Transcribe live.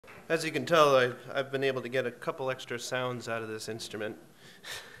As you can tell, I've been able to get a couple extra sounds out of this instrument.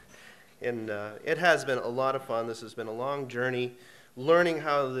 And it has been a lot of fun. This has been a long journey, learning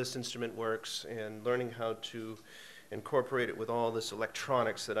how this instrument works and learning how to incorporate it with all this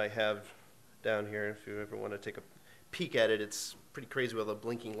electronics that I have down here. If you ever want to take a peek at it, it's pretty crazy with all the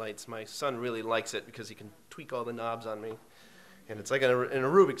blinking lights. My son really likes it because he can tweak all the knobs on me. And it's like in a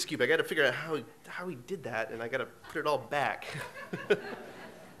Rubik's Cube. I got to figure out how he did that, and I got to put it all back.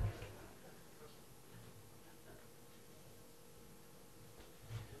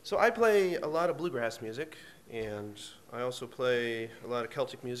 So I play a lot of bluegrass music, and I also play a lot of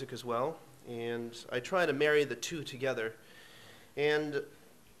Celtic music as well, and I try to marry the two together. And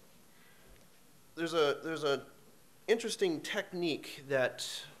there's a interesting technique that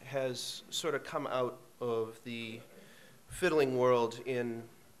has sort of come out of the fiddling world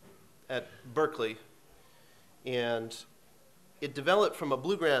at Berkeley, and it developed from a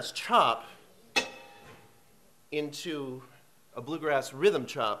bluegrass chop into a bluegrass rhythm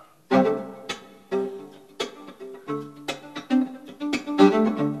chop. And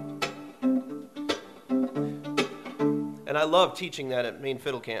I love teaching that at Maine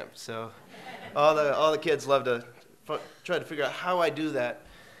Fiddle Camp, so all the kids love to try to figure out how I do that.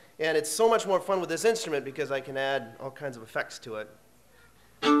 And it's so much more fun with this instrument because I can add all kinds of effects to it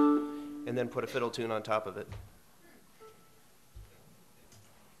and then put a fiddle tune on top of it.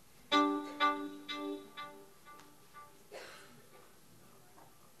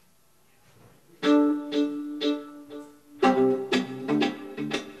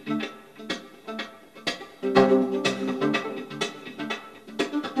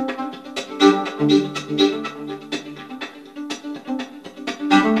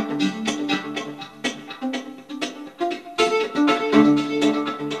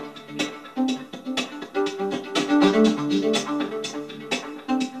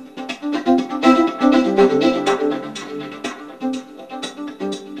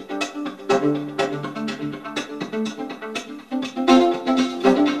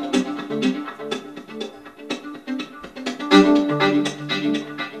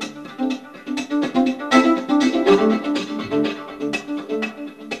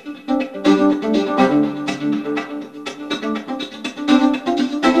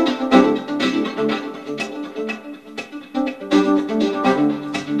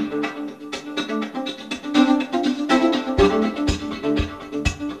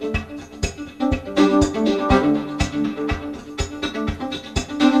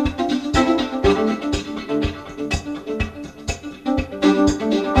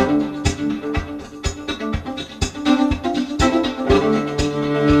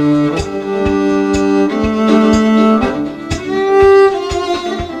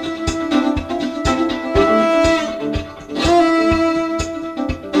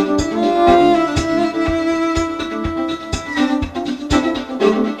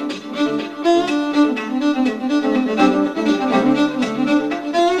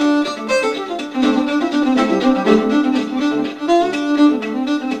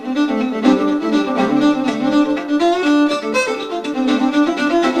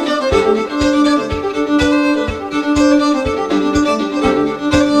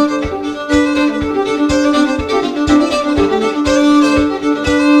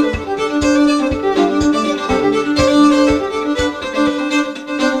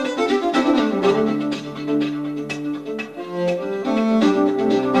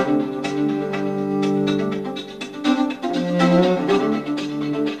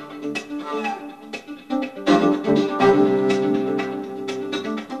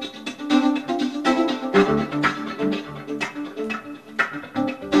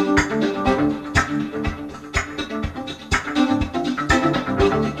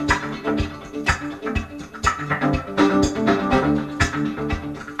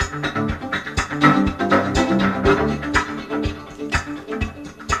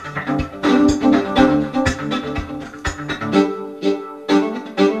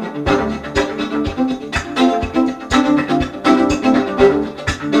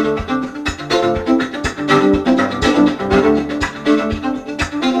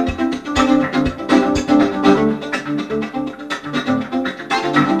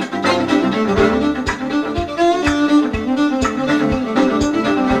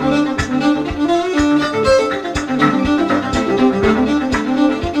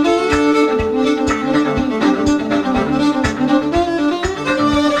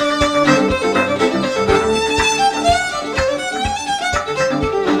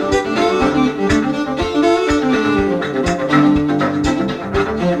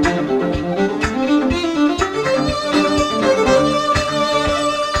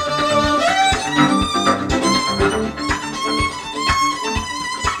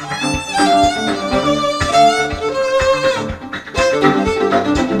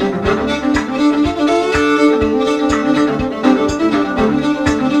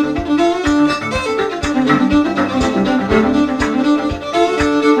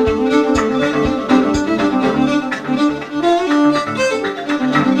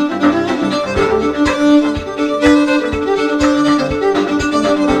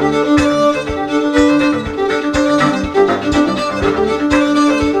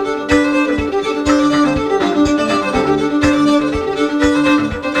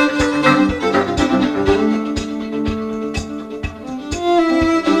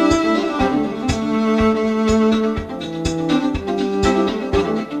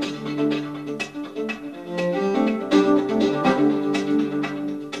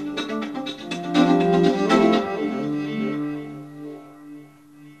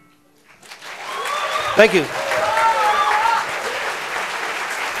 Thank you.